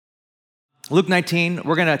Luke 19,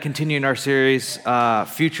 we're going to continue in our series,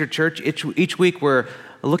 Future Church. Each week we're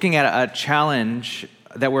looking at a challenge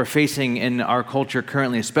that we're facing in our culture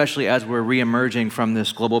currently, especially as we're reemerging from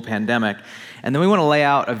this global pandemic. And then we want to lay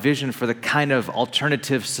out a vision for the kind of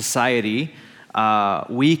alternative society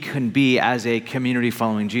we can be as a community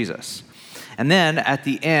following Jesus. And then at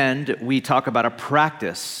the end, we talk about a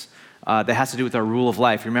practice that has to do with our rule of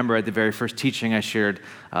life. Remember at the very first teaching I shared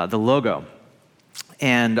the logo.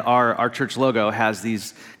 And our church logo has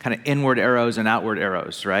these kind of inward arrows and outward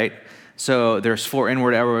arrows, right? So there's 4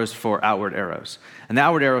 inward arrows, 4 outward arrows. And the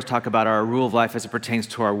outward arrows talk about our rule of life as it pertains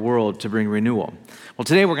to our world to bring renewal. Well,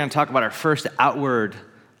 today we're going to talk about our first outward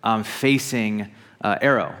facing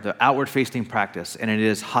arrow, the outward facing practice, and it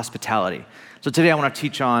is hospitality. So today I want to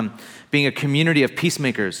teach on being a community of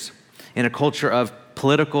peacemakers in a culture of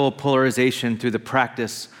political polarization through the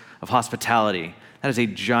practice of hospitality. That is a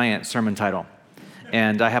giant sermon title.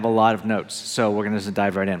 And I have a lot of notes, so we're going to just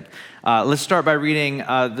dive right in. Let's start by reading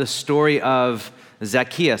the story of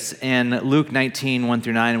Zacchaeus in Luke 19, 1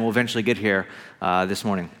 through 9, and we'll eventually get here this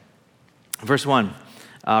morning. Verse 1,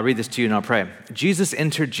 I'll read this to you and I'll pray. Jesus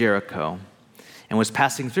entered Jericho and was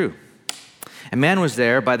passing through. A man was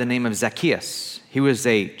there by the name of Zacchaeus. He was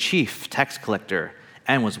a chief tax collector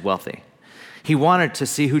and was wealthy. He wanted to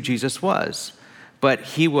see who Jesus was, but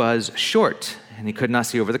he was short and he could not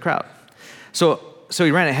see over the crowd. So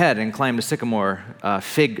he ran ahead and climbed a sycamore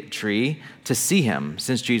fig tree to see him,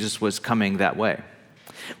 since Jesus was coming that way.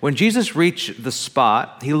 When Jesus reached the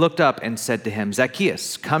spot, he looked up and said to him,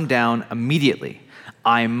 "Zacchaeus, come down immediately.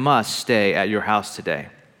 I must stay at your house today."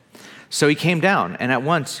 So he came down and at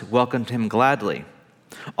once welcomed him gladly.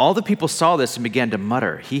 All the people saw this and began to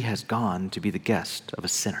mutter, "He has gone to be the guest of a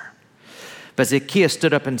sinner." But Zacchaeus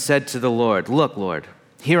stood up and said to the Lord, "Look, Lord,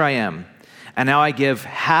 here I am. And now I give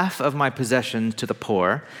half of my possessions to the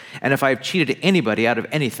poor, and if I have cheated anybody out of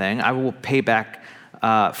anything, I will pay back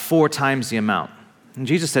 4 times the amount." And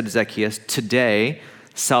Jesus said to Zacchaeus, "Today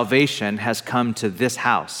salvation has come to this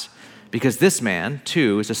house, because this man,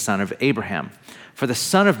 too, is a son of Abraham. For the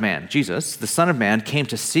Son of Man, Jesus, the Son of Man, came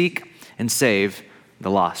to seek and save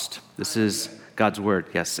the lost." This is God's word.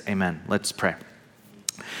 Yes, amen. Let's pray.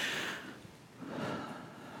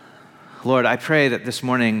 Lord, I pray that this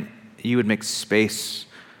morning you would make space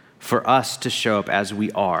for us to show up as we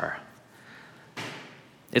are.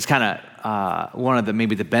 It's kind of one of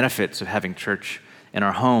maybe the benefits of having church in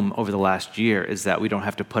our home over the last year is that we don't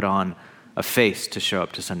have to put on a face to show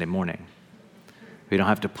up to Sunday morning. We don't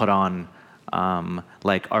have to put on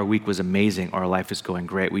like our week was amazing or our life is going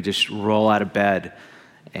great. We just roll out of bed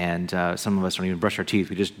and some of us don't even brush our teeth.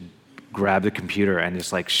 We just grab the computer and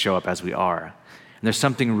just like show up as we are. And there's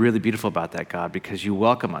something really beautiful about that, God, because you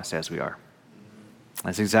welcome us as we are.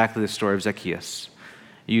 That's exactly the story of Zacchaeus.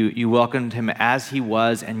 You welcomed him as he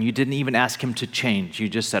was, and you didn't even ask him to change. You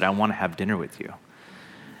just said, "I want to have dinner with you."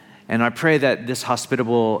 And I pray that this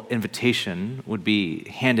hospitable invitation would be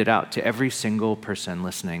handed out to every single person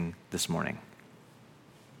listening this morning.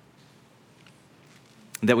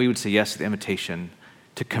 That we would say yes to the invitation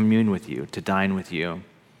to commune with you, to dine with you,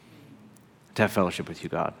 to have fellowship with you,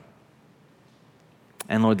 God.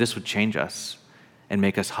 And Lord, this would change us and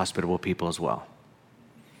make us hospitable people as well.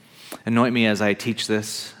 Anoint me as I teach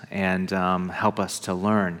this and help us to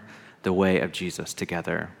learn the way of Jesus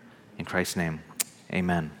together. In Christ's name,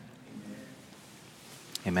 amen.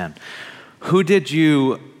 Amen. Who did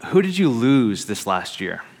you lose this last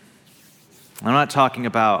year? I'm not talking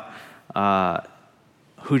about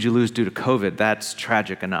who'd you lose due to COVID. That's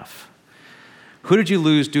tragic enough. Who did you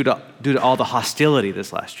lose due to all the hostility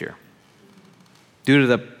this last year? Due to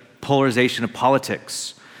the polarization of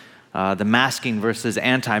politics, the masking versus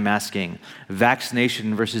anti-masking,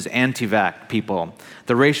 vaccination versus anti-vax people,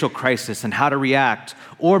 the racial crisis and how to react,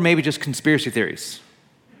 or maybe just conspiracy theories.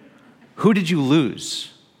 Who did you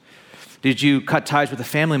lose? Did you cut ties with a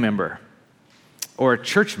family member or a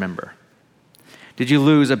church member? Did you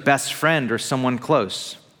lose a best friend or someone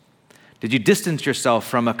close? Did you distance yourself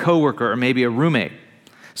from a coworker or maybe a roommate,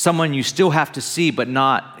 someone you still have to see but you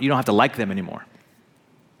don't have to like them anymore?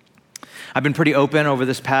 I've been pretty open over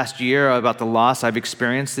this past year about the loss I've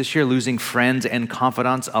experienced this year, losing friends and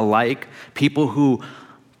confidants alike, people who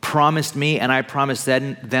promised me and I promised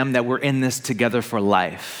them that we're in this together for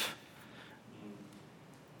life.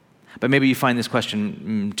 But maybe you find this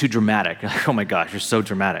question too dramatic. Oh my gosh, you're so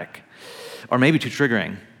dramatic. Or maybe too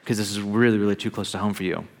triggering, because this is really, really too close to home for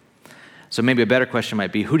you. So maybe a better question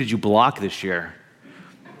might be, who did you block this year?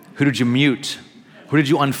 Who did you mute? Who did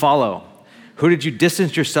you unfollow? Who did you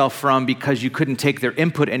distance yourself from because you couldn't take their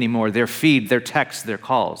input anymore, their feed, their texts, their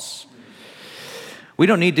calls? We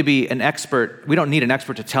don't need to be an expert. We don't need an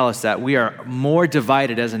expert to tell us that we are more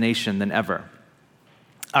divided as a nation than ever.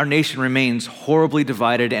 Our nation remains horribly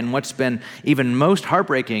divided, and what's been even most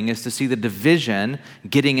heartbreaking is to see the division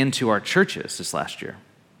getting into our churches this last year.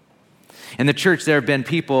 In the church, there have been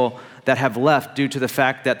people that have left due to the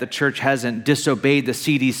fact that the church hasn't disobeyed the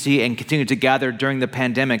CDC and continued to gather during the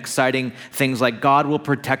pandemic, citing things like, God will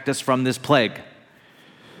protect us from this plague.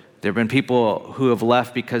 There have been people who have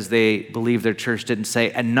left because they believe their church didn't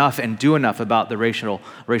say enough and do enough about the racial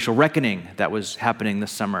reckoning that was happening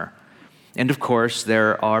this summer. And of course,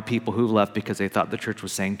 there are people who left because they thought the church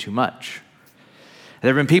was saying too much.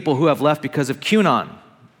 There have been people who have left because of QAnon.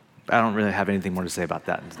 I don't really have anything more to say about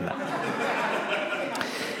that.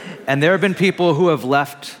 And there have been people who have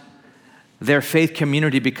left their faith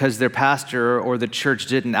community because their pastor or the church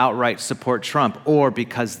didn't outright support Trump, or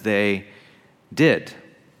because they did.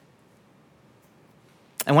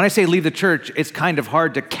 And when I say leave the church, it's kind of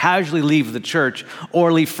hard to casually leave the church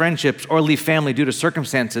or leave friendships or leave family due to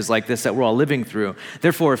circumstances like this that we're all living through.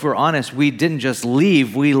 Therefore, if we're honest, we didn't just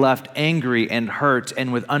leave, we left angry and hurt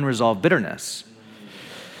and with unresolved bitterness.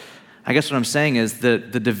 I guess what I'm saying is the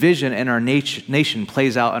division in our nation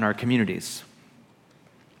plays out in our communities.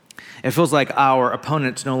 It feels like our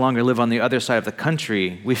opponents no longer live on the other side of the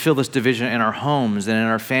country. We feel this division in our homes and in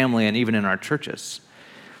our family and even in our churches.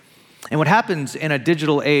 And what happens in a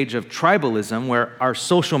digital age of tribalism, where our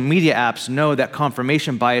social media apps know that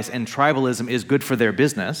confirmation bias and tribalism is good for their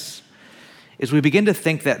business, is we begin to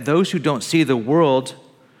think that those who don't see the world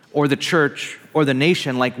or the church or the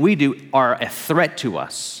nation like we do are a threat to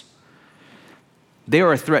us. They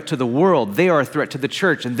are a threat to the world, they are a threat to the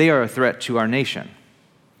church, and they are a threat to our nation.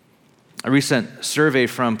 A recent survey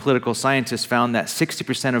from political scientists found that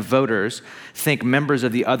 60% of voters think members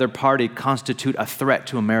of the other party constitute a threat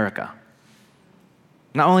to America.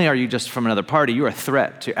 Not only are you just from another party, you're a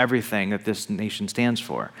threat to everything that this nation stands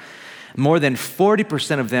for. More than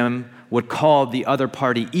 40% of them would call the other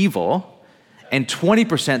party evil, and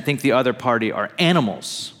 20% think the other party are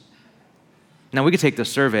animals. Now, we could take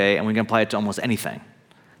this survey and we can apply it to almost anything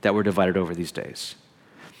that we're divided over these days.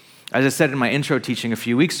 As I said in my intro teaching a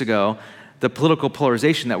few weeks ago, the political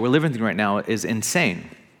polarization that we're living through right now is insane.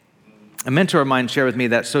 A mentor of mine shared with me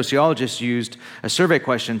that sociologists used a survey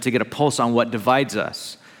question to get a pulse on what divides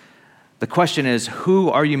us. The question is, who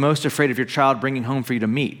are you most afraid of your child bringing home for you to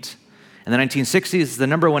meet? In the 1960s, the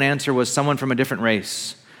number one answer was someone from a different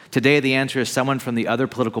race. Today, the answer is someone from the other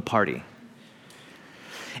political party.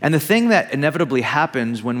 And the thing that inevitably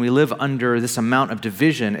happens when we live under this amount of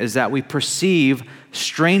division is that we perceive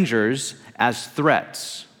strangers as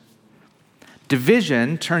threats.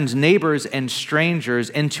 Division turns neighbors and strangers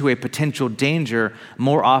into a potential danger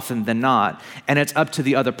more often than not, and it's up to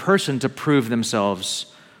the other person to prove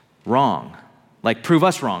themselves wrong. Like, prove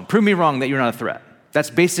us wrong. Prove me wrong that you're not a threat. That's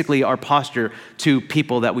basically our posture to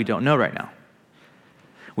people that we don't know right now.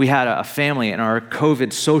 We had a family in our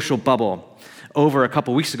COVID social bubble over a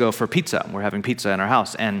couple weeks ago for pizza. We're having pizza in our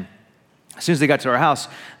house, and as soon as they got to our house,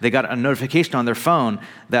 they got a notification on their phone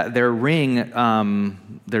that their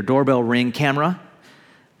doorbell Ring camera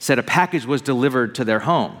said a package was delivered to their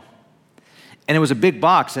home. And it was a big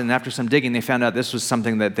box, and after some digging, they found out this was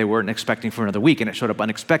something that they weren't expecting for another week, and it showed up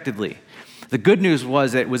unexpectedly. The good news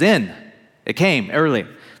was it was in. It came early.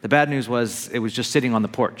 The bad news was it was just sitting on the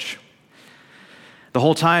porch. The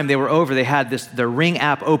whole time they were over, they had their Ring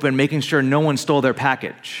app open, making sure no one stole their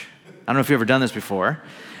package. I don't know if you've ever done this before.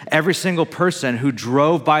 Every single person who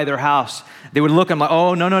drove by their house, they would look and like,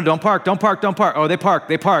 oh, no, don't park. Oh, they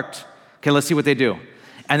parked. Okay, let's see what they do.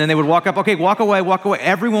 And then they would walk up, okay, walk away.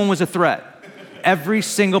 Everyone was a threat. Every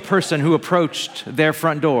single person who approached their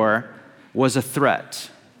front door was a threat.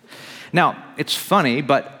 Now, it's funny,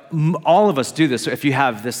 but all of us do this. So if you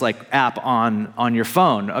have this like app on your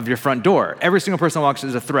phone of your front door, every single person that walks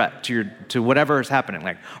is a threat to whatever is happening.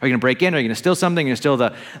 Like, are you gonna break in? Are you gonna steal something? Are you gonna steal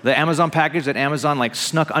the Amazon package that Amazon like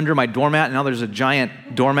snuck under my doormat and now there's a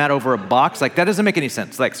giant doormat over a box? Like, that doesn't make any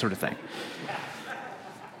sense, like sort of thing.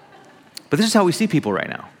 But this is how we see people right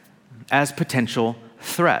now, as potential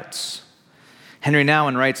threats. Henry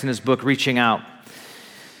Nouwen writes in his book, Reaching Out,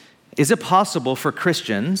 is it possible for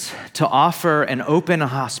Christians to offer an open,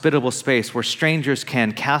 hospitable space where strangers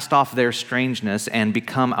can cast off their strangeness and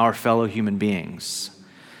become our fellow human beings?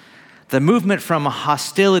 The movement from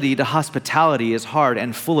hostility to hospitality is hard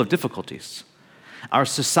and full of difficulties. Our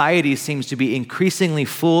society seems to be increasingly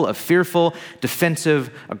full of fearful, defensive,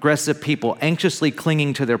 aggressive people, anxiously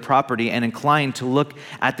clinging to their property and inclined to look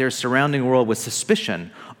at their surrounding world with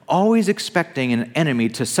suspicion, always expecting an enemy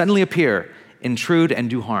to suddenly appear, intrude, and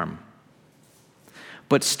do harm.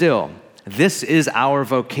 But still, This is our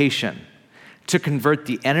vocation, to convert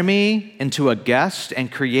the enemy into a guest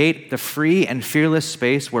and create the free and fearless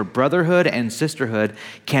space where brotherhood and sisterhood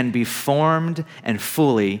can be formed and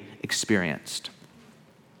fully experienced.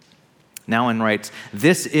 Nouwen writes,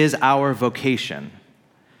 this is our vocation.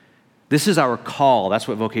 This is our call. That's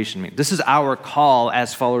what vocation means. This is our call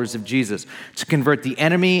as followers of Jesus, to convert the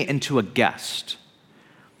enemy into a guest.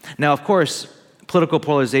 Now, of course, political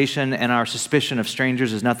polarization and our suspicion of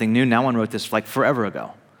strangers is nothing new. Nouwen wrote this like forever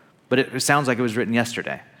ago, but it sounds like it was written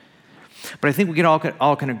yesterday. But I think we can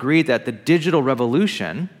all can agree that the digital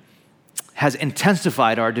revolution has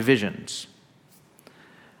intensified our divisions.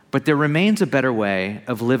 But there remains a better way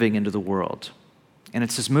of living into the world. And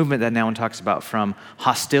it's this movement that Nouwen talks about, from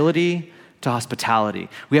hostility to hospitality.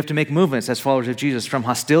 We have to make movements as followers of Jesus from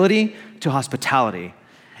hostility to hospitality.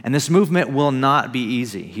 And this movement will not be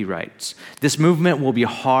easy, he writes. This movement will be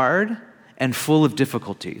hard and full of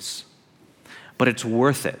difficulties, but it's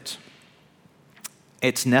worth it.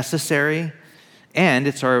 It's necessary, and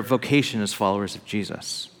it's our vocation as followers of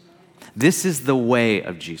Jesus. This is the way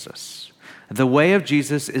of Jesus. The way of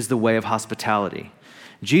Jesus is the way of hospitality.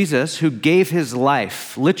 Jesus, who gave his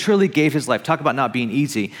life, literally gave his life, talk about not being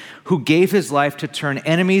easy, who gave his life to turn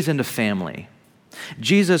enemies into family.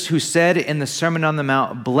 Jesus, who said in the Sermon on the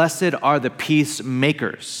Mount, "Blessed are the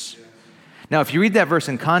peacemakers." Now, if you read that verse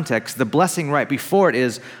in context, the blessing right before it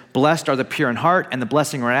is, "Blessed are the pure in heart," and the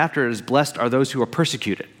blessing right after it is, "Blessed are those who are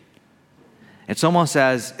persecuted." It's almost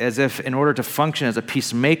as if in order to function as a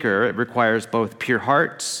peacemaker, it requires both pure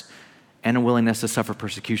hearts and a willingness to suffer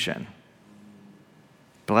persecution.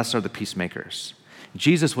 Blessed are the peacemakers.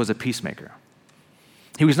 Jesus was a peacemaker.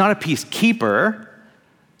 He was not a peacekeeper.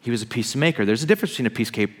 He was a peacemaker. There's a difference between a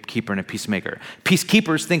peacekeeper and a peacemaker.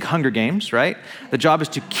 Peacekeepers think Hunger Games, right? The job is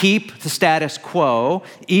to keep the status quo,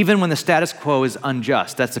 even when the status quo is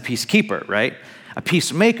unjust. That's a peacekeeper, right? A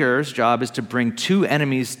peacemaker's job is to bring two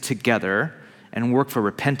enemies together and work for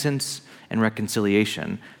repentance and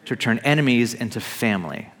reconciliation, to turn enemies into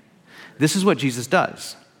family. This is what Jesus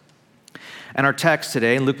does. In our text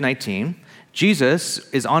today, in Luke 19, Jesus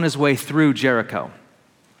is on his way through Jericho.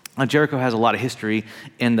 Now, Jericho has a lot of history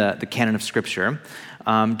in the canon of Scripture.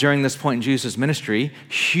 During this point in Jesus' ministry,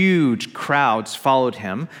 huge crowds followed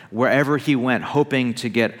him wherever he went, hoping to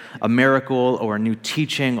get a miracle or a new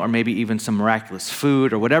teaching or maybe even some miraculous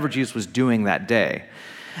food or whatever Jesus was doing that day.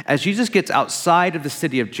 As Jesus gets outside of the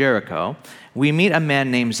city of Jericho, we meet a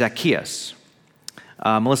man named Zacchaeus.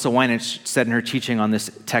 Melissa Weinich said in her teaching on this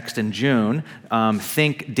text in June,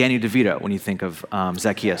 think Danny DeVito when you think of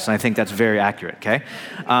Zacchaeus. And I think that's very accurate, okay?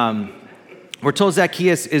 We're told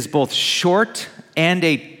Zacchaeus is both short and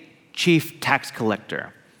a chief tax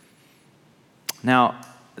collector. Now,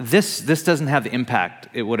 this doesn't have the impact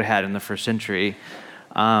it would have had in the first century.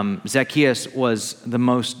 Zacchaeus was the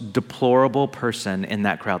most deplorable person in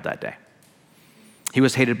that crowd that day. He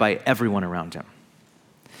was hated by everyone around him.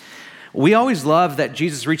 We always love that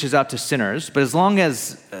Jesus reaches out to sinners, but as long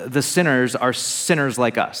as the sinners are sinners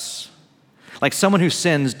like us, like someone who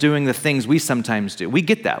sins doing the things we sometimes do, we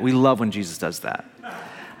get that. We love when Jesus does that.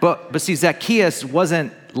 But see, Zacchaeus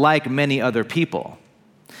wasn't like many other people.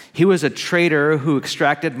 He was a trader who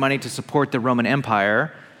extracted money to support the Roman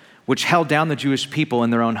Empire, which held down the Jewish people in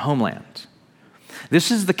their own homeland.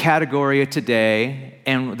 This is the category today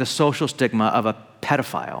and the social stigma of a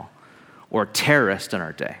pedophile or terrorist in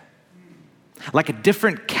our day. Like a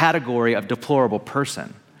different category of deplorable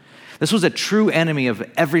person. This was a true enemy of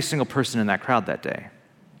every single person in that crowd that day.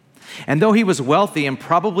 And though he was wealthy and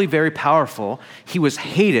probably very powerful, he was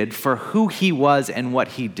hated for who he was and what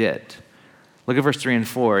he did. Look at verse 3 and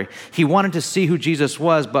 4. He wanted to see who Jesus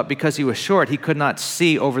was, but because he was short, he could not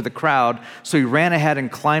see over the crowd, so he ran ahead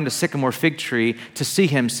and climbed a sycamore fig tree to see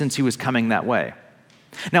him since he was coming that way.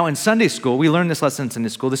 Now, in Sunday school, we learned this lesson in Sunday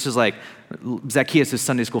school. This is like Zacchaeus'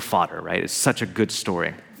 Sunday school fodder, right? It's such a good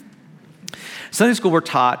story. Sunday school, we're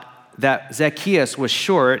taught that Zacchaeus was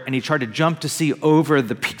short and he tried to jump to see over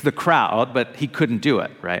the crowd, but he couldn't do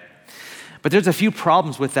it, right? But there's a few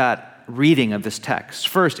problems with that reading of this text.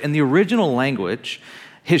 First, in the original language,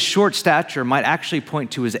 his short stature might actually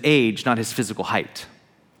point to his age, not his physical height.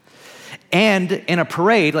 And in a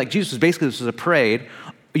parade, like Jesus was basically, this was a parade,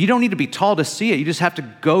 you don't need to be tall to see it. You just have to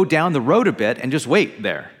go down the road a bit and just wait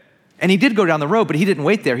there. And he did go down the road, but he didn't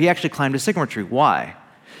wait there. He actually climbed a sycamore tree. Why?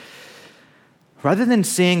 Rather than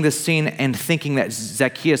seeing this scene and thinking that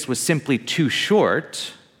Zacchaeus was simply too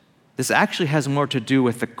short, this actually has more to do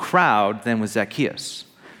with the crowd than with Zacchaeus.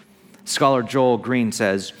 Scholar Joel Green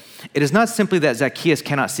says, "It is not simply that Zacchaeus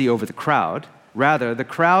cannot see over the crowd. Rather, the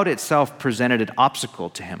crowd itself presented an obstacle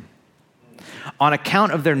to him. On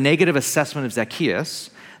account of their negative assessment of Zacchaeus,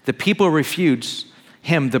 the people refused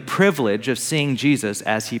him the privilege of seeing Jesus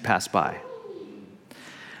as he passed by.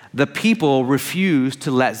 The people refused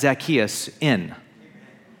to let Zacchaeus in.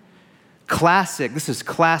 This is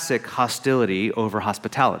classic hostility over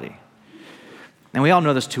hospitality. And we all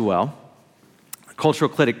know this too well. Cultural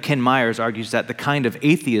critic Ken Myers argues that the kind of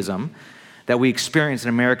atheism that we experience in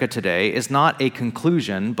America today is not a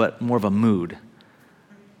conclusion, but more of a mood.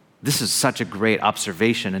 This is such a great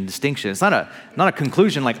observation and distinction. It's not a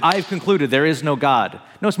conclusion like, I've concluded there is no God.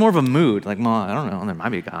 No, it's more of a mood. Like, well, I don't know, there might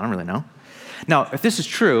be a God, I don't really know. Now, if this is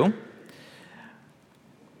true,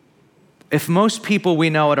 if most people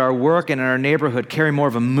we know at our work and in our neighborhood carry more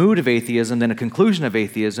of a mood of atheism than a conclusion of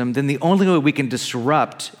atheism, then the only way we can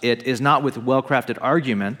disrupt it is not with well-crafted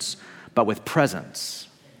arguments, but with presence.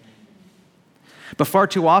 But far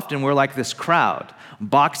too often, we're like this crowd,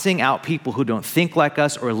 boxing out people who don't think like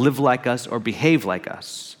us or live like us or behave like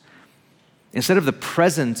us. Instead of the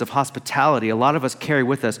presence of hospitality, a lot of us carry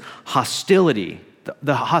with us hostility,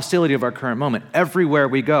 the hostility of our current moment, everywhere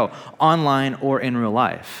we go, online or in real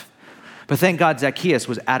life. But thank God Zacchaeus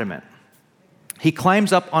was adamant. He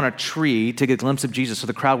climbs up on a tree to get a glimpse of Jesus so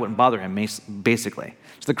the crowd wouldn't bother him, basically.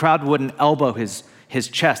 So the crowd wouldn't elbow his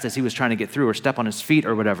chest as he was trying to get through or step on his feet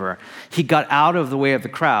or whatever. He got out of the way of the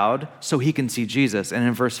crowd so he can see Jesus. And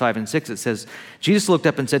in verse 5 and 6 it says, Jesus looked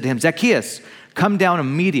up and said to him, Zacchaeus, come down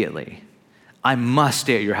immediately. I must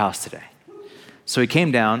stay at your house today. So he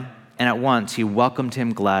came down, and at once he welcomed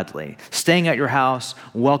him gladly. Staying at your house,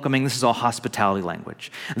 welcoming, this is all hospitality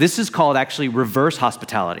language. This is called actually reverse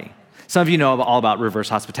hospitality. Some of you know all about reverse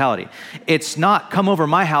hospitality. It's not come over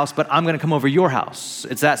my house, but I'm going to come over your house.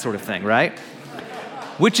 It's that sort of thing, right?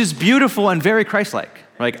 Which is beautiful and very Christ-like.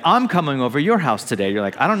 Like, I'm coming over your house today. You're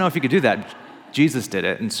like, I don't know if you could do that. Jesus did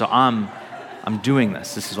it, and so I'm doing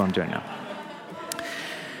this. This is what I'm doing now.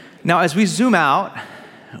 Now, as we zoom out,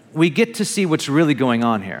 we get to see what's really going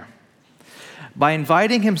on here. By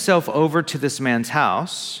inviting himself over to this man's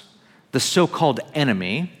house, the so-called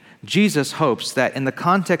enemy, Jesus hopes that in the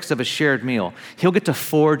context of a shared meal, he'll get to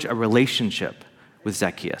forge a relationship with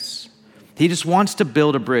Zacchaeus. He just wants to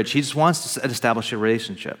build a bridge. He just wants to establish a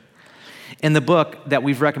relationship. In the book that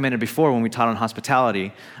we've recommended before when we taught on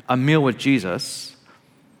hospitality, A Meal with Jesus,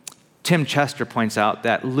 Tim Chester points out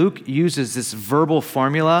that Luke uses this verbal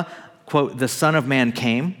formula, quote, the Son of Man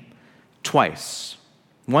came, twice.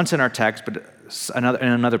 Once in our text, but in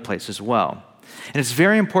another place as well. And it's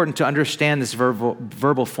very important to understand this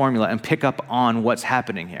verbal formula and pick up on what's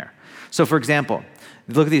happening here. So for example,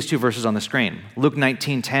 look at these two verses on the screen, Luke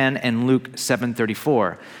 19:10 and Luke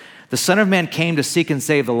 7:34. The Son of Man came to seek and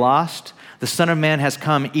save the lost. The Son of Man has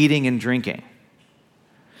come eating and drinking.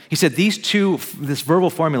 He said this verbal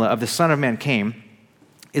formula of the Son of Man came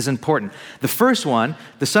is important. The first one,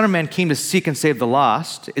 the Son of Man came to seek and save the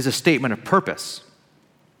lost, is a statement of purpose.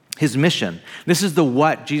 His mission. This is the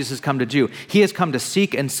what Jesus has come to do. He has come to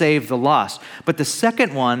seek and save the lost. But the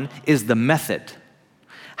second one is the method.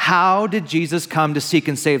 How did Jesus come to seek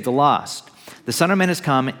and save the lost? The Son of Man has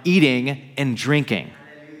come eating and drinking.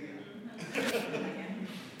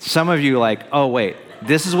 Some of you are like, oh wait,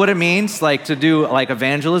 this is what it means like to do like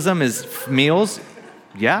evangelism is meals?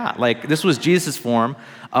 Yeah, like this was Jesus' form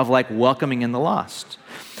of like welcoming in the lost.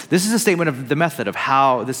 This is a statement of the method of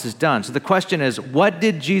how this is done. So the question is, what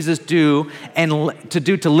did Jesus do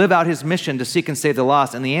to live out his mission to seek and save the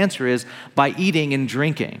lost? And the answer is by eating and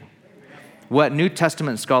drinking, what New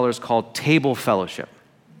Testament scholars call table fellowship.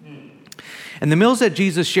 And the meals that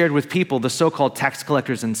Jesus shared with people, the so-called tax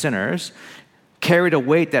collectors and sinners, carried a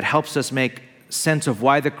weight that helps us make sense of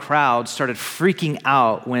why the crowd started freaking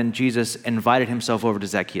out when Jesus invited himself over to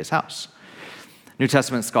Zacchaeus' house. New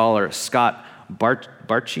Testament scholar Scott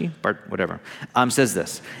Bartschy says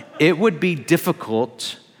this: it would be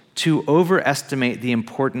difficult to overestimate the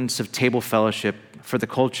importance of table fellowship for the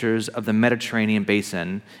cultures of the Mediterranean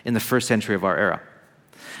basin in the first century of our era.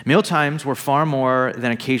 Mealtimes were far more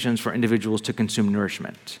than occasions for individuals to consume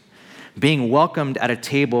nourishment. Being welcomed at a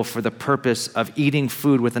table for the purpose of eating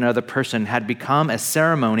food with another person had become a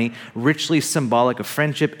ceremony richly symbolic of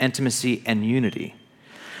friendship, intimacy, and unity.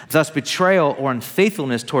 Thus, betrayal or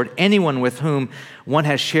unfaithfulness toward anyone with whom one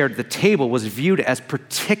has shared the table was viewed as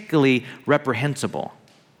particularly reprehensible.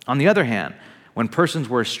 On the other hand, when persons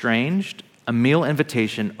were estranged, a meal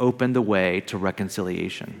invitation opened the way to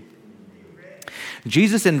reconciliation.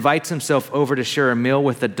 Jesus invites himself over to share a meal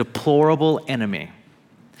with a deplorable enemy,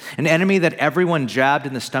 an enemy that everyone jabbed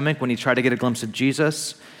in the stomach when he tried to get a glimpse of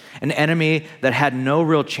Jesus, an enemy that had no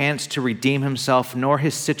real chance to redeem himself nor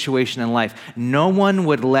his situation in life. No one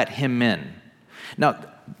would let him in. Now,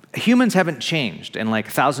 humans haven't changed in like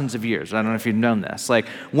thousands of years. I don't know if you've known this. Like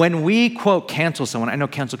when we quote cancel someone, I know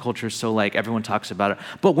cancel culture is so like everyone talks about it,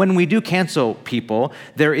 but when we do cancel people,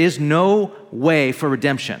 there is no way for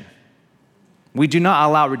redemption. We do not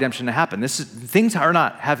allow redemption to happen. Things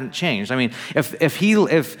haven't changed. I mean,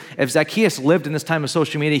 if Zacchaeus lived in this time of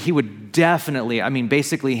social media, he would definitely,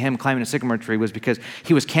 basically him climbing a sycamore tree was because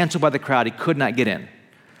he was canceled by the crowd. He could not get in.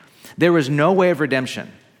 There was no way of redemption.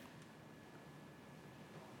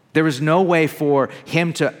 There was no way for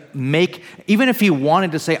him to make, even if he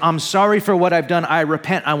wanted to say, I'm sorry for what I've done, I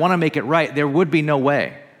repent, I want to make it right, there would be no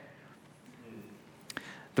way.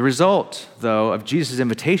 The result, though, of Jesus'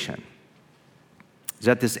 invitation is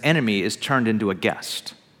that this enemy is turned into a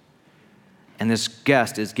guest. And this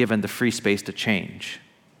guest is given the free space to change.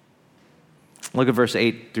 Look at verse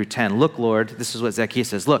 8 through 10. Look, Lord, this is what Zacchaeus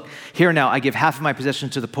says. Look, here now I give half of my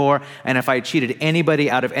possessions to the poor, and if I cheated anybody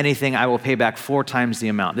out of anything, I will pay back 4 times the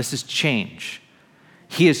amount. This is change.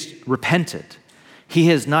 He has repented. He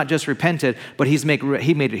has not just repented, but he's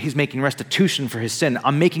making restitution for his sin.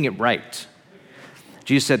 I'm making it right.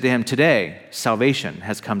 Jesus said to him, today salvation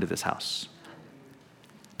has come to this house.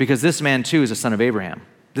 Because this man too is a son of Abraham.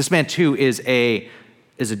 This man too is a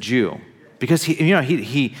Jew. Because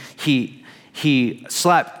he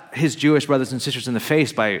slapped his Jewish brothers and sisters in the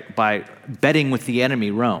face by betting with the enemy,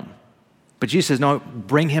 Rome. But Jesus says, no,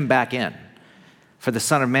 bring him back in. For the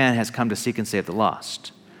Son of Man has come to seek and save the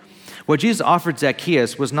lost. What Jesus offered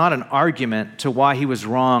Zacchaeus was not an argument to why he was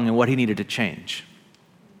wrong and what he needed to change.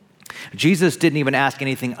 Jesus didn't even ask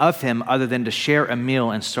anything of him other than to share a meal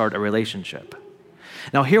and start a relationship.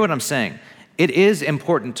 Now, hear what I'm saying. It is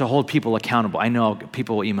important to hold people accountable. I know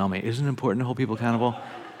people will email me, isn't it important to hold people accountable?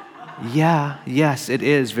 Yes, it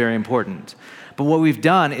is very important. But what we've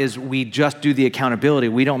done is we just do the accountability.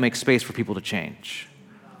 We don't make space for people to change.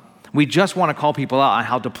 We just want to call people out on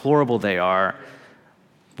how deplorable they are.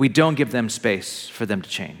 We don't give them space for them to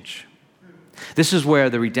change. This is where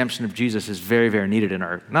the redemption of Jesus is very, very needed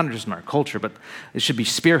not just in our culture, but it should be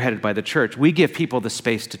spearheaded by the church. We give people the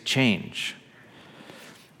space to change.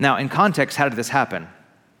 Now, in context, how did this happen?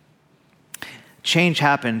 Change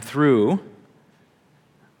happened through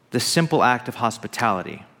the simple act of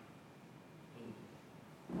hospitality.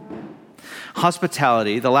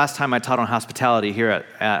 Hospitality, the last time I taught on hospitality here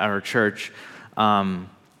at our church,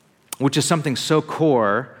 which is something so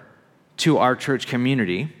core to our church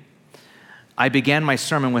community, I began my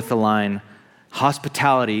sermon with the line,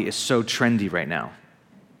 hospitality is so trendy right now.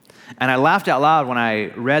 And I laughed out loud when I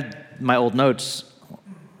read my old notes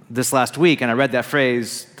this last week, and I read that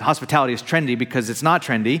phrase, hospitality is trendy, because it's not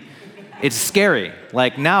trendy. It's scary.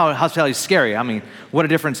 Like now, hospitality is scary. I mean, what a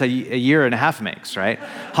difference a year and a half makes, right?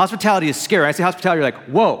 Hospitality is scary. I say hospitality, you're like,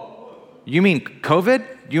 whoa, you mean COVID?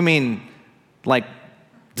 You mean like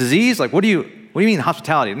disease? Like what do you mean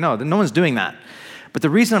hospitality? No one's doing that. But the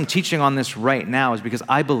reason I'm teaching on this right now is because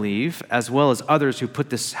I believe, as well as others who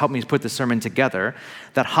helped me put this sermon together,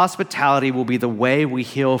 that hospitality will be the way we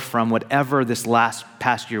heal from whatever this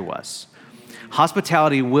past year was.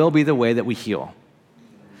 Hospitality will be the way that we heal.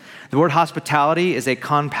 The word hospitality is a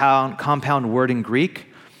compound word in Greek.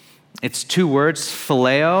 It's 2 words,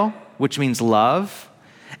 phileo, which means love,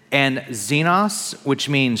 and xenos, which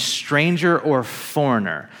means stranger or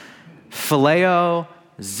foreigner. Phileo,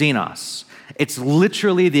 xenos. It's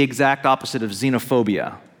literally the exact opposite of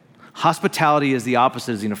xenophobia. Hospitality is the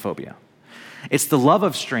opposite of xenophobia. It's the love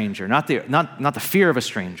of stranger, not the fear of a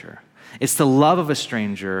stranger. It's the love of a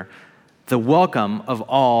stranger, the welcome of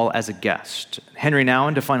all as a guest. Henry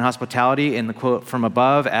Nouwen defined hospitality in the quote from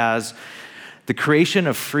above as the creation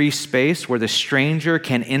of free space where the stranger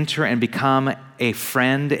can enter and become a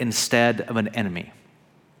friend instead of an enemy.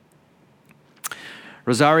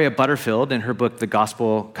 Rosaria Butterfield, in her book, The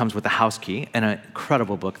Gospel Comes with a House Key, an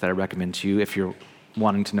incredible book that I recommend to you if you're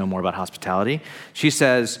wanting to know more about hospitality, she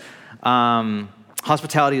says,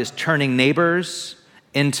 hospitality is turning enemies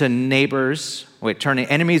into neighbors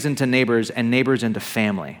and neighbors into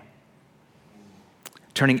family.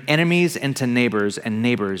 Turning enemies into neighbors and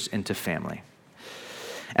neighbors into family.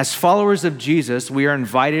 As followers of Jesus, we are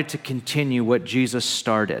invited to continue what Jesus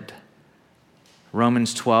started.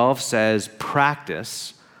 Romans 12 says,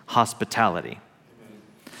 practice hospitality.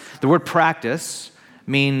 The word practice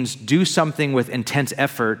means do something with intense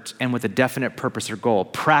effort and with a definite purpose or goal.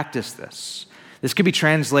 Practice this. This could be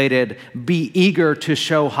translated, be eager to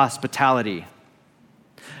show hospitality.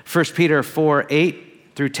 1 Peter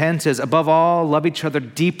 4:8-10 says, above all, love each other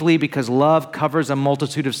deeply because love covers a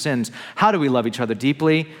multitude of sins. How do we love each other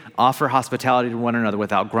deeply? Offer hospitality to one another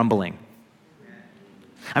without grumbling.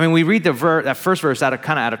 I mean, we read that first verse out of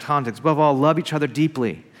context. Above all, love each other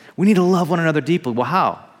deeply. We need to love one another deeply. Well,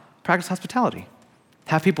 how? Practice hospitality.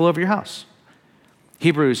 Have people over your house.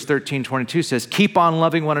 Hebrews 13:22 says, keep on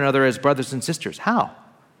loving one another as brothers and sisters. How?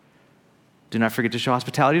 Do not forget to show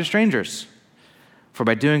hospitality to strangers. For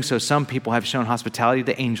by doing so, some people have shown hospitality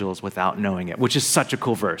to angels without knowing it, which is such a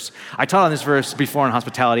cool verse. I taught on this verse before on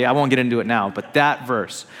hospitality. I won't get into it now, but that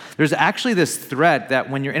verse. There's actually this thread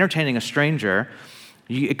that when you're entertaining a stranger,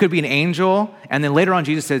 it could be an angel, and then later on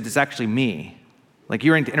Jesus said, it's actually me. Like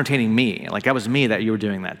you're entertaining me. Like that was me that you were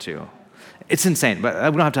doing that to. It's insane, but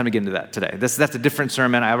we don't have time to get into that today. That's a different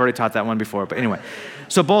sermon. I've already taught that one before, but anyway.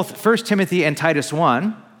 So both 1 Timothy and Titus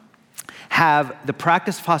 1 have the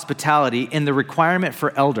practice of hospitality in the requirement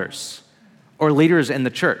for elders or leaders in the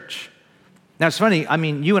church. Now, it's funny. I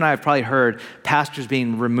mean, you and I have probably heard pastors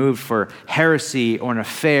being removed for heresy or an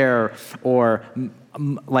affair or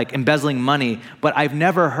like embezzling money, but I've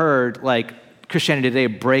never heard like Christianity Today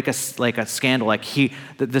break a scandal like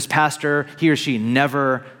this pastor, he or she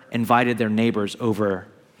never invited their neighbors over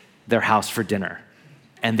their house for dinner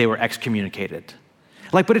and they were excommunicated.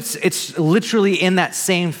 Like, but it's literally in that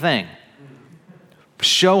same thing.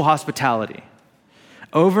 Show hospitality.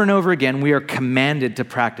 Over and over again, we are commanded to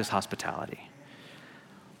practice hospitality.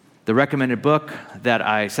 The recommended book that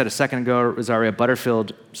I said a second ago, Rosaria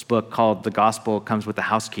Butterfield's book called The Gospel Comes with the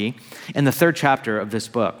House Key. In the 3rd chapter of this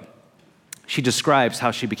book, she describes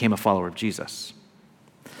how she became a follower of Jesus.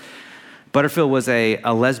 Butterfield was a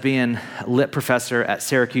lesbian lit professor at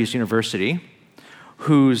Syracuse University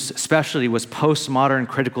whose specialty was postmodern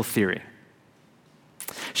critical theory.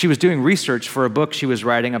 She was doing research for a book she was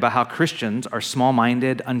writing about how Christians are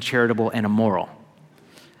small-minded, uncharitable, and immoral.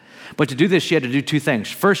 But to do this, she had to do 2 things.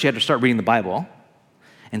 First, she had to start reading the Bible.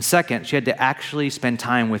 And second, she had to actually spend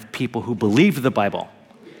time with people who believed the Bible.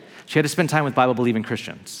 She had to spend time with Bible-believing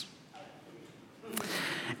Christians.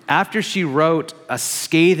 After she wrote a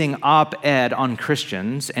scathing op-ed on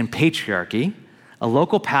Christians and patriarchy, a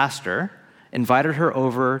local pastor invited her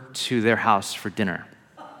over to their house for dinner,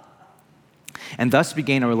 and thus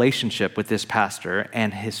began a relationship with this pastor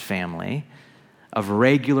and his family of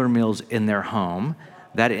regular meals in their home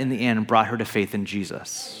that in the end brought her to faith in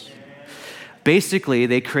Jesus. Basically,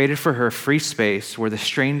 they created for her free space where the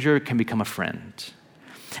stranger can become a friend.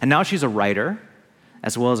 And now she's a writer,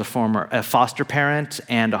 as well as a foster parent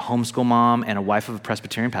and a homeschool mom and a wife of a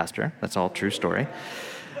Presbyterian pastor. That's all true story.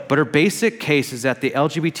 But her basic case is that the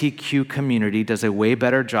LGBTQ community does a way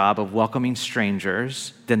better job of welcoming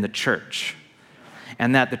strangers than the church,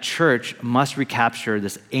 and that the church must recapture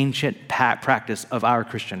this ancient practice of our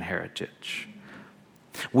Christian heritage.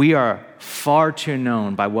 We are far too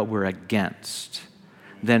known by what we're against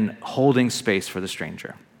than holding space for the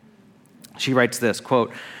stranger. She writes this,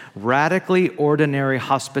 quote, radically ordinary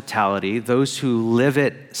hospitality, those who live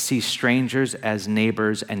it see strangers as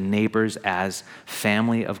neighbors and neighbors as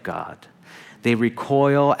family of God. They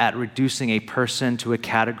recoil at reducing a person to a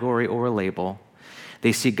category or a label.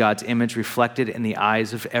 They see God's image reflected in the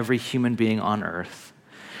eyes of every human being on earth.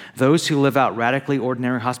 Those who live out radically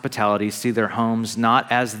ordinary hospitality see their homes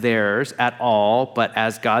not as theirs at all, but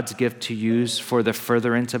as God's gift to use for the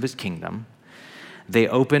furtherance of his kingdom. They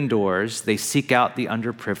open doors, they seek out the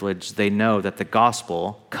underprivileged, they know that the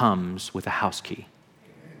gospel comes with a house key.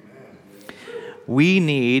 We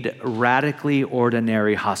need radically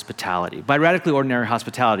ordinary hospitality. By radically ordinary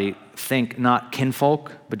hospitality, think not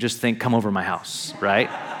kinfolk, but just think come over my house, right?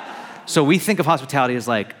 So we think of hospitality as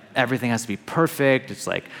like everything has to be perfect. It's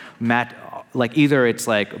like either it's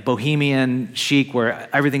like bohemian chic where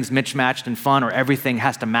everything's mismatched and fun, or everything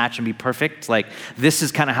has to match and be perfect. Like this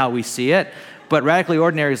is kind of how we see it. But radically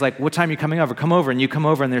ordinary is like, what time are you coming over? Come over, and you come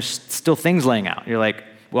over and there's still things laying out. You're like,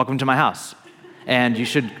 welcome to my house. And you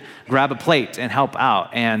should grab a plate and help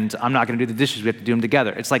out. And I'm not going to do the dishes. We have to do them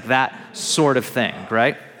together. It's like that sort of thing,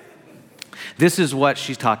 right? This is what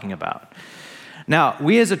she's talking about. Now,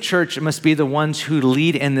 we as a church must be the ones who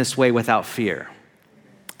lead in this way without fear.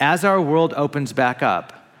 As our world opens back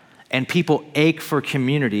up and people ache for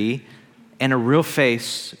community and a real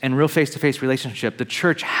face-to-face relationship, the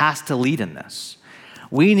church has to lead in this.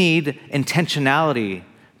 We need intentionality,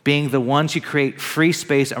 being the ones who create free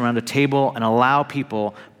space around a table and allow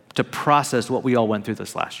people to process what we all went through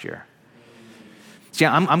this last year. See,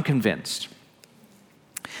 I'm convinced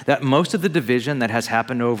that most of the division that has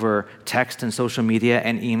happened over text and social media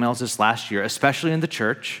and emails this last year, especially in the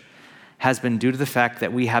church, has been due to the fact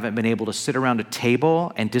that we haven't been able to sit around a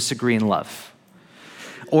table and disagree in love,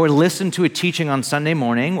 or listen to a teaching on Sunday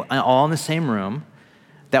morning, all in the same room,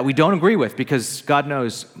 that we don't agree with, because God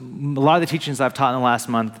knows a lot of the teachings I've taught in the last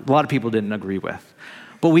month, a lot of people didn't agree with.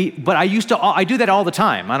 But I do that all the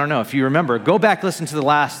time. I don't know if you remember. Go back, listen to the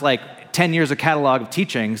last 10 years of catalog of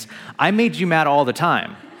teachings. I made you mad all the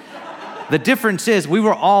time. The difference is we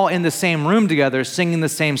were all in the same room together singing the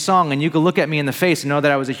same song, and you could look at me in the face and know that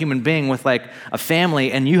I was a human being with a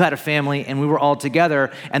family, and you had a family, and we were all together,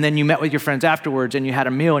 and then you met with your friends afterwards, and you had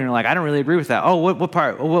a meal, and you're like, I don't really agree with that. Oh, what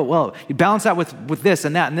part? Oh, well, you balance that with this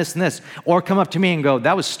and that and this and this. Or come up to me and go,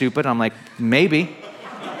 that was stupid. I'm like, maybe.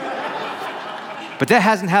 But that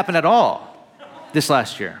hasn't happened at all this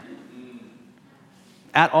last year.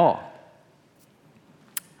 At all.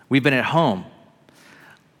 We've been at home,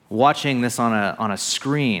 watching this on a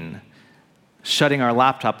screen, shutting our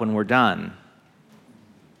laptop when we're done.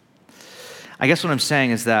 I guess what I'm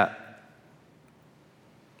saying is that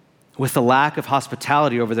with the lack of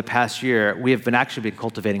hospitality over the past year, we have actually been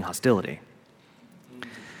cultivating hostility.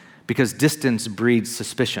 Because distance breeds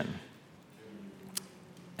suspicion.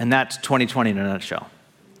 And that's 2020 in a nutshell.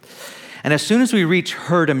 And as soon as we reach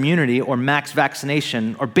herd immunity or max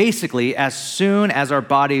vaccination, or basically as soon as our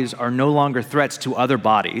bodies are no longer threats to other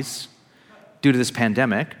bodies due to this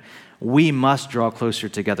pandemic, we must draw closer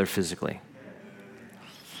together physically.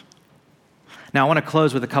 Now, I want to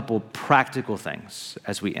close with a couple practical things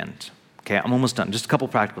as we end. Okay, I'm almost done. Just a couple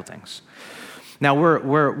practical things. Now,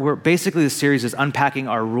 we're basically, the series is unpacking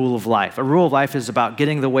our rule of life. A rule of life is about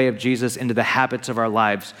getting the way of Jesus into the habits of our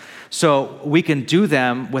lives so we can do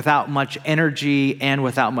them without much energy and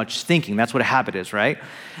without much thinking. That's what a habit is, right?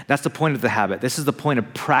 That's the point of the habit. This is the point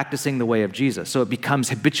of practicing the way of Jesus. So it becomes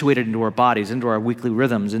habituated into our bodies, into our weekly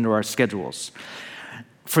rhythms, into our schedules.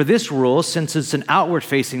 For this rule, since it's an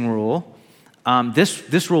outward-facing rule,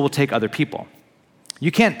 this rule will take other people.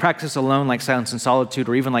 You can't practice alone like silence and solitude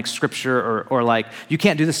or even like scripture or you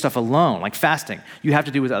can't do this stuff alone, like fasting. You have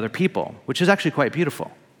to do it with other people, which is actually quite beautiful.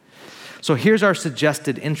 So here's our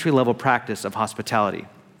suggested entry-level practice of hospitality.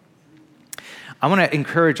 I want to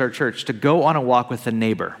encourage our church to go on a walk with a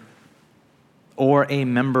neighbor or a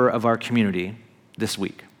member of our community this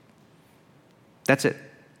week. That's it.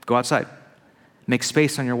 Go outside. Make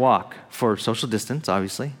space on your walk for social distance,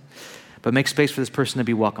 obviously, but make space for this person to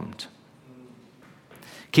be welcomed.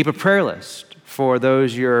 Keep a prayer list for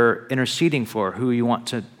those you're interceding for, who you want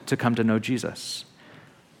to come to know Jesus.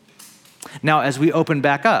 Now, as we open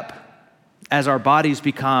back up, as our bodies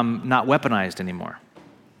become not weaponized anymore,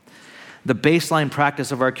 the baseline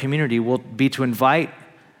practice of our community will be to invite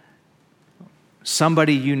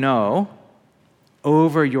somebody you know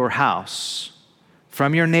over your house,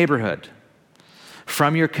 from your neighborhood,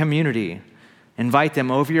 from your community. Invite them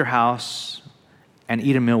over your house and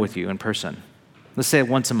eat a meal with you in person. Let's say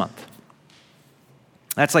once a month.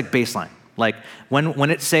 That's like baseline. Like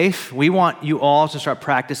when it's safe, we want you all to start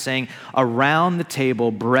practicing around the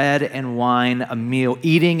table, bread and wine, a meal,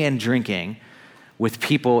 eating and drinking with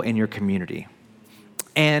people in your community.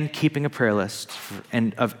 And keeping a prayer list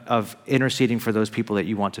of interceding for those people that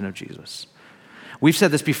you want to know Jesus. We've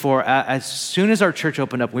said this before. As soon as our church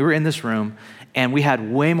opened up, we were in this room, and we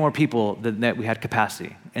had way more people than that we had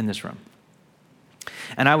capacity in this room.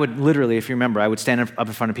 And I would literally, if you remember, I would stand up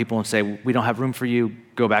in front of people and say, we don't have room for you.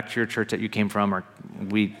 Go back to your church that you came from, or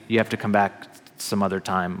you have to come back some other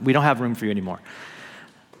time. We don't have room for you anymore.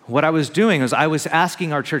 What I was doing was I was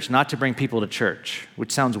asking our church not to bring people to church,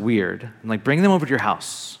 which sounds weird. Like, bring them over to your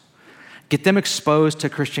house. Get them exposed to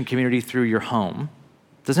Christian community through your home.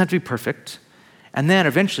 Doesn't have to be perfect. And then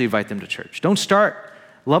eventually invite them to church. Don't start.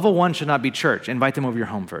 Level 1 should not be church. Invite them over your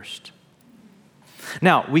home first.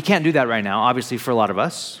 Now, we can't do that right now, obviously, for a lot of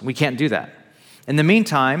us. We can't do that. In the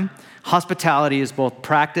meantime, hospitality is both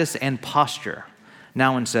practice and posture.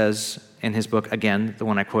 Nouwen says in his book, again, the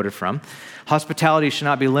one I quoted from, hospitality should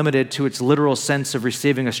not be limited to its literal sense of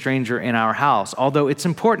receiving a stranger in our house, although it's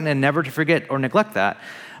important and never to forget or neglect that,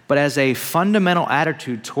 but as a fundamental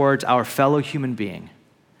attitude towards our fellow human being,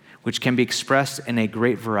 which can be expressed in a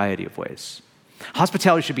great variety of ways.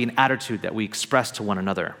 Hospitality should be an attitude that we express to one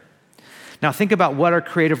another. Now think about what are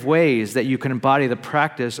creative ways that you can embody the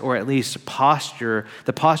practice or at least the posture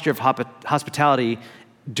of hospitality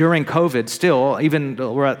during COVID still, even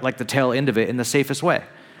we're at like the tail end of it, in the safest way.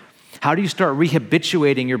 How do you start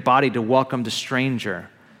rehabituating your body to welcome the stranger?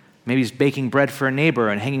 Maybe it's baking bread for a neighbor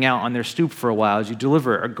and hanging out on their stoop for a while as you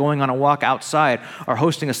deliver, or going on a walk outside, or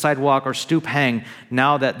hosting a sidewalk or stoop hang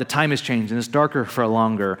now that the time has changed and it's darker for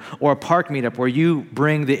longer, or a park meetup where you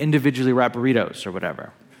bring the individually wrapped burritos or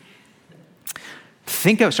whatever.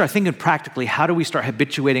 Start thinking practically, how do we start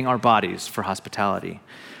habituating our bodies for hospitality?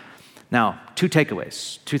 Now, two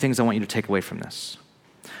things I want you to take away from this.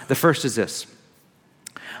 The first is this.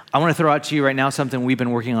 I want to throw out to you right now something we've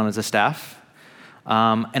been working on as a staff,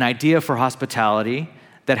 an idea for hospitality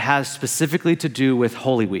that has specifically to do with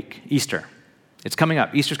Holy Week, Easter. It's coming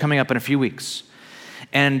up. Easter's coming up in a few weeks.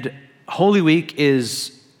 And Holy Week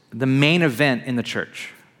is the main event in the church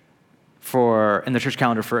in the church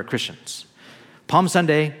calendar for Christians. Palm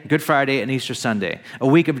Sunday, Good Friday, and Easter Sunday, a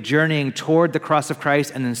week of journeying toward the cross of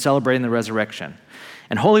Christ and then celebrating the resurrection.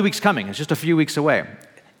 And Holy Week's coming. It's just a few weeks away.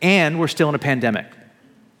 And we're still in a pandemic.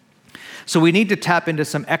 So we need to tap into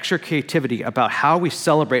some extra creativity about how we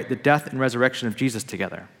celebrate the death and resurrection of Jesus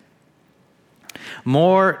together.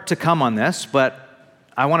 More to come on this, but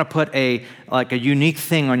I want to put a unique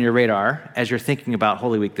thing on your radar as you're thinking about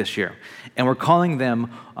Holy Week this year. And we're calling them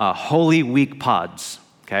Holy Week pods,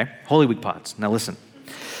 okay? Holy Week pods. Now listen.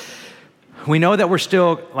 We know that we're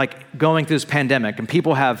still going through this pandemic, and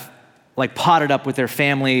people have potted up with their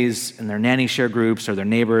families and their nanny share groups or their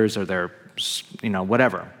neighbors or their,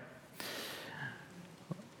 whatever.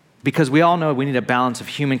 Because we all know we need a balance of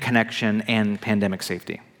human connection and pandemic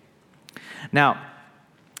safety. Now,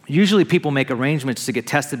 usually people make arrangements to get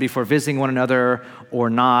tested before visiting one another or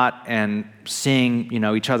not, and seeing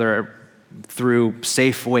each other through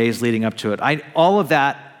safe ways leading up to it. All of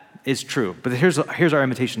that is true, but here's our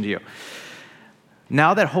invitation to you.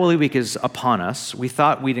 Now that Holy Week is upon us, we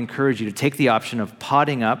thought we'd encourage you to take the option of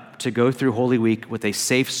podding up to go through Holy Week with a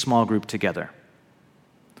safe small group together.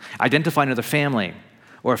 Identify another family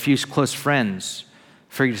or a few close friends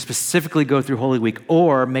for you to specifically go through Holy Week,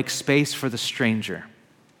 or make space for the stranger.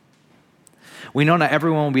 We know not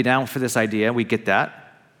everyone will be down for this idea. We get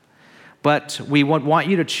that. But we want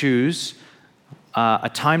you to choose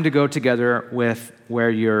a time to go together where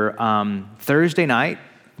your Thursday night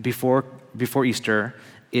before Easter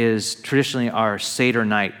is traditionally our Seder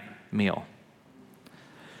night meal.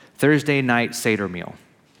 Thursday night Seder meal.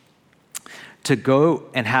 To go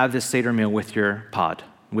and have this Seder meal with your pod,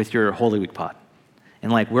 with your Holy Week pod.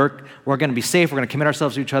 And we're going to be safe. We're going to commit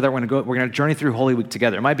ourselves to each other. We're going to journey through Holy Week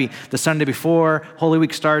together. It might be the Sunday before Holy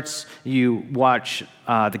Week starts. You watch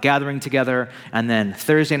the gathering together, and then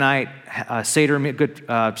Thursday night Seder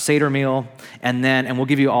meal, and we'll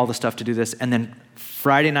give you all the stuff to do this. And then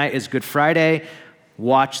Friday night is Good Friday.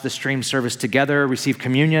 Watch the stream service together. Receive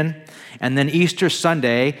communion, and then Easter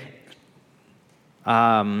Sunday.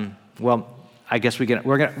 I guess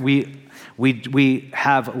we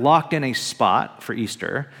have locked in a spot for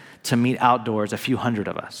Easter to meet outdoors, a few hundred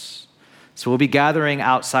of us. So we'll be gathering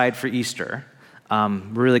outside for Easter. We're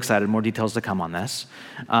really excited. More details to come on this.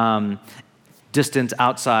 Distance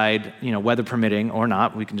outside, weather permitting or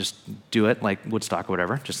not. We can just do it like Woodstock or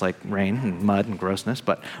whatever, just like rain and mud and grossness.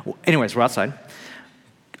 But anyways, we're outside.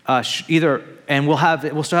 We'll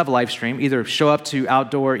still have a live stream. Either show up to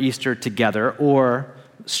outdoor Easter together or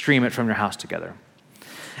stream it from your house together.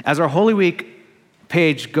 As our Holy Week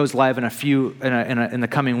page goes live in the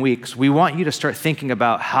coming weeks, we want you to start thinking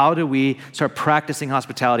about how do we start practicing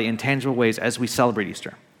hospitality in tangible ways as we celebrate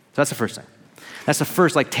Easter. So that's the first thing. That's the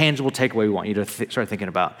first tangible takeaway we want you to start thinking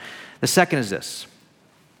about. The second is this.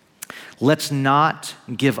 Let's not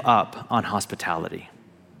give up on hospitality.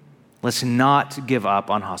 Let's not give up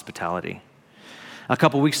on hospitality. A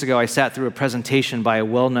couple weeks ago, I sat through a presentation by a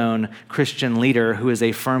well-known Christian leader who is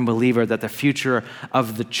a firm believer that the future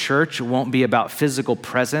of the church won't be about physical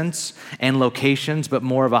presence and locations, but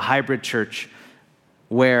more of a hybrid church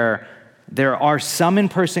where there are some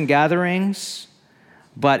in-person gatherings,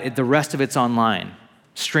 but the rest of it's online,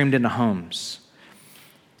 streamed into homes.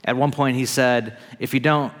 At one point, he said, if you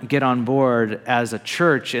don't get on board as a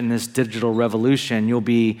church in this digital revolution, you'll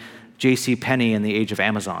be JCPenney in the age of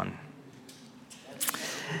Amazon.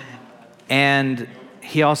 And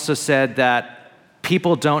he also said that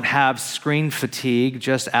people don't have screen fatigue,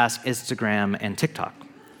 just ask Instagram and TikTok.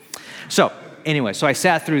 So anyway, I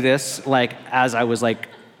sat through this as I was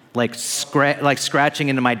scratching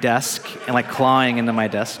into my desk and clawing into my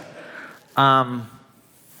desk. Now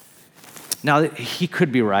he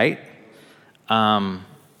could be right,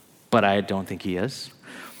 but I don't think he is.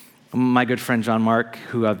 My good friend John Mark,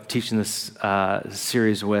 who I'm teaching this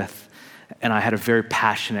series with, and I had a very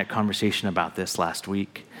passionate conversation about this last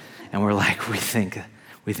week. And we're we think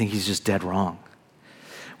he's just dead wrong.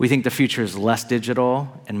 We think the future is less digital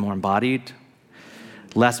and more embodied,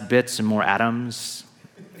 less bits and more atoms.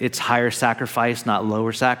 It's higher sacrifice, not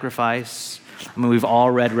lower sacrifice. We've all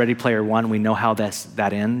read Ready Player One. We know how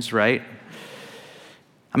that ends, right?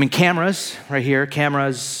 Cameras, right here,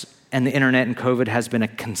 cameras and the internet and COVID has been a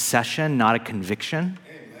concession, not a conviction.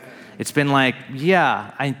 It's been I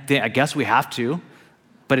guess we have to,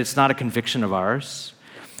 but it's not a conviction of ours.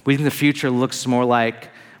 We think the future looks more like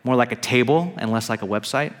a table and less like a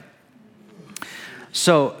website.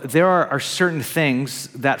 So there are certain things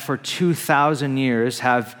that for 2,000 years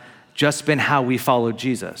have just been how we followed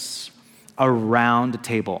Jesus, around a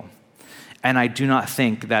table. And I do not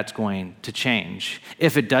think that's going to change.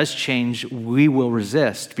 If it does change, we will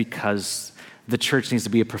resist because the church needs to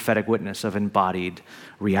be a prophetic witness of embodied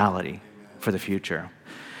reality for the future.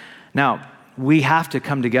 Now, we have to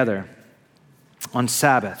come together on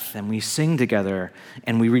Sabbath, and we sing together,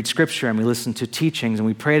 and we read scripture, and we listen to teachings, and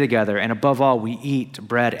we pray together, and above all, we eat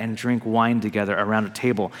bread and drink wine together around a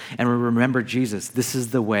table, and we remember Jesus. This is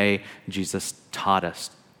the way Jesus taught us.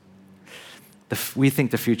 We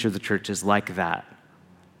think the future of the church is like that,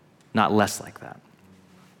 not less like that.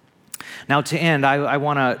 Now, to end, I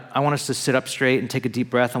want us to sit up straight and take a deep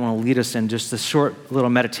breath. I want to lead us in just a short little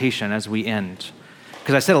meditation as we end,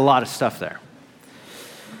 because I said a lot of stuff there.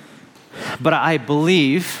 But I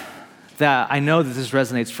believe that I know that this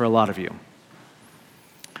resonates for a lot of you.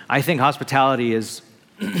 I think hospitality is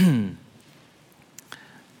going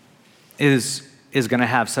to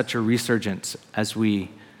have such a resurgence as we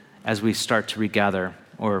start to regather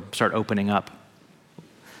or start opening up,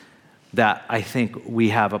 that I think we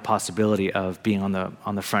have a possibility of being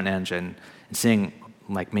on the front edge and seeing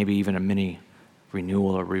like maybe even a mini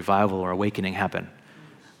renewal or revival or awakening happen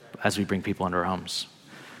as we bring people into our homes.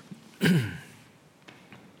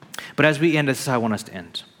 But as we end, this is how I want us to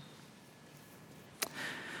end.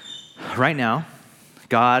 Right now,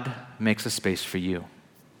 God makes a space for you.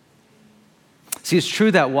 See, it's true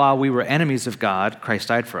that while we were enemies of God, Christ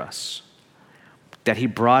died for us, that he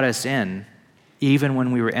brought us in even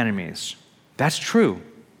when we were enemies. That's true.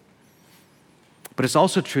 But it's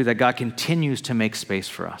also true that God continues to make space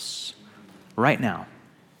for us right now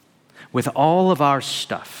with all of our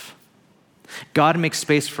stuff. God makes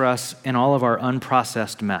space for us in all of our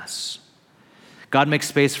unprocessed mess. God makes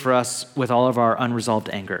space for us with all of our unresolved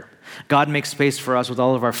anger. God makes space for us with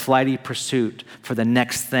all of our flighty pursuit for the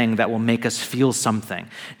next thing that will make us feel something.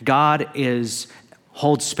 God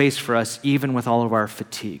holds space for us even with all of our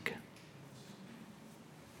fatigue.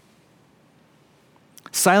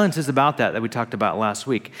 Silence is about that we talked about last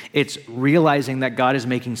week. It's realizing that God is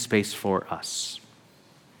making space for us.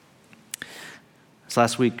 This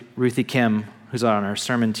last week, Ruthie Kim, who's on our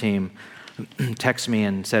sermon team, texted me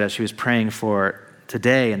and said as she was praying for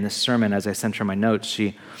today in this sermon, as I sent her my notes,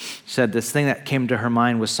 she said this thing that came to her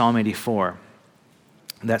mind was Psalm 84,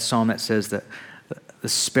 that psalm that says that the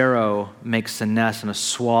sparrow makes a nest and a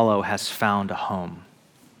swallow has found a home.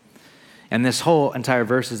 And this whole entire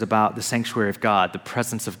verse is about the sanctuary of God, the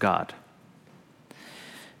presence of God.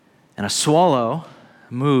 And a swallow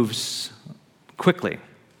moves quickly.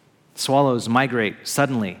 Swallows migrate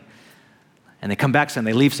suddenly, and they come back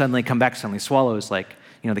suddenly. They leave suddenly, come back suddenly. Swallows, they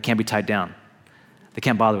can't be tied down. They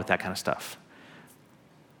can't bother with that kind of stuff.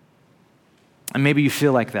 And maybe you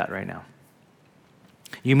feel like that right now.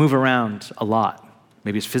 You move around a lot.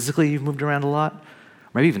 Maybe it's physically you've moved around a lot, or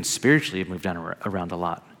maybe even spiritually you've moved around a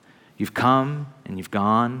lot. You've come and you've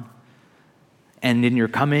gone, and in your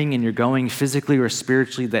coming and your going, physically or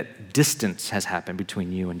spiritually, that distance has happened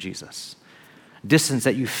between you and Jesus. Distance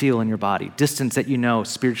that you feel in your body, distance that you know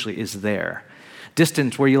spiritually is there.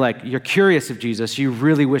 Distance where you're curious of Jesus, you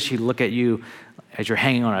really wish he'd look at you as you're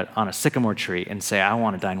hanging on a sycamore tree and say, I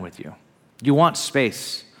want to dine with you. You want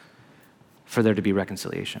space for there to be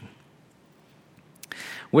reconciliation.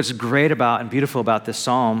 What's great about and beautiful about this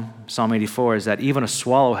Psalm 84, is that even a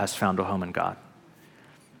swallow has found a home in God.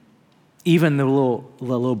 Even the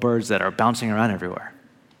little birds that are bouncing around everywhere.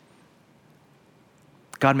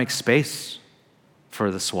 God makes space for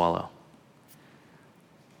the swallow.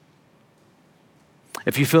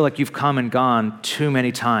 If you feel like you've come and gone too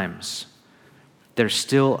many times, there's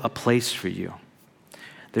still a place for you.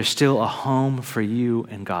 There's still a home for you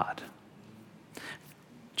in God.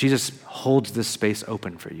 Jesus holds this space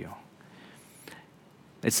open for you.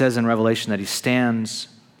 It says in Revelation that he stands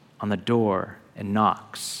on the door and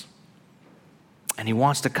knocks. And he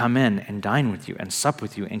wants to come in and dine with you and sup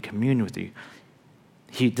with you and commune with you.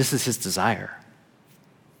 This is his desire.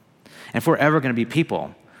 And if we're ever going to be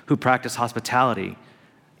people who practice hospitality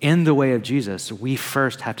in the way of Jesus, we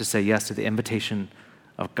first have to say yes to the invitation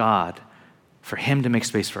of God for him to make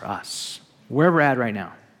space for us, where we're at right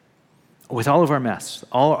now, with all of our mess,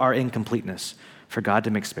 all our incompleteness, for God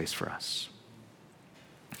to make space for us.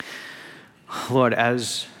 Lord,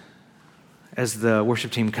 as the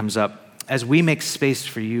worship team comes up, as we make space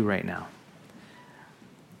for you right now,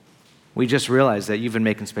 we just realize that you've been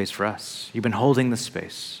making space for us. You've been holding the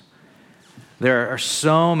space. There are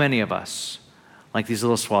so many of us, like these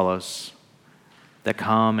little swallows, that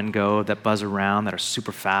come and go, that buzz around, that are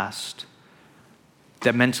super fast.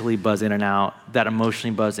 that mentally buzz in and out, that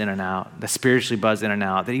emotionally buzz in and out, that spiritually buzz in and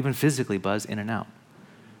out, that even physically buzz in and out.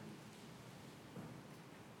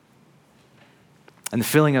 And the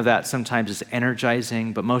feeling of that sometimes is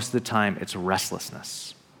energizing, but most of the time it's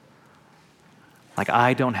restlessness. Like,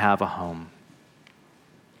 I don't have a home.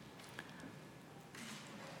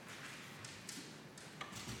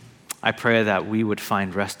 I pray that we would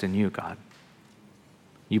find rest in you, God.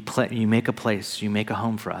 You make a place, you make a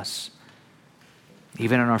home for us.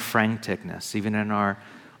 Even in our franticness, even in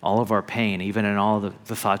all of our pain, even in all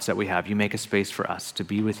the thoughts that we have, you make a space for us to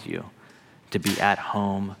be with you, to be at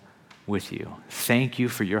home with you. Thank you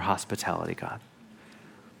for your hospitality, God.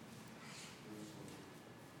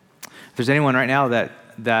 If there's anyone right now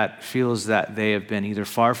that feels that they have been either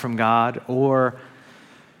far from God or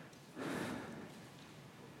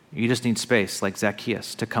you just need space, like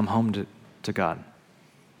Zacchaeus, to come home to God,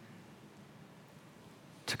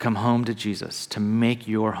 to come home to Jesus, to make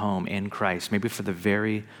your home in Christ, maybe for the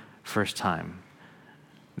very first time,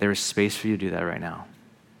 there is space for you to do that right now.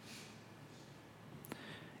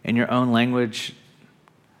 In your own language,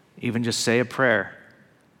 even just say a prayer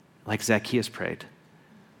like Zacchaeus prayed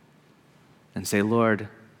and say, Lord,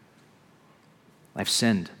 I've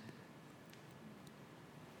sinned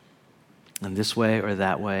in this way or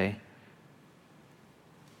that way,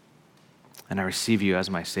 and I receive you as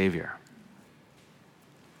my Savior.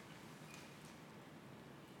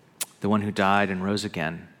 The one who died and rose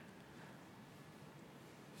again,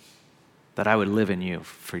 that I would live in you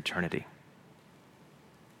for eternity.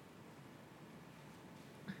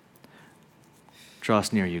 Draw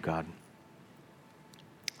us near you, God.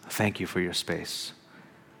 Thank you for your space.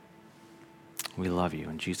 We love you.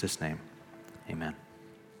 In Jesus' name, amen.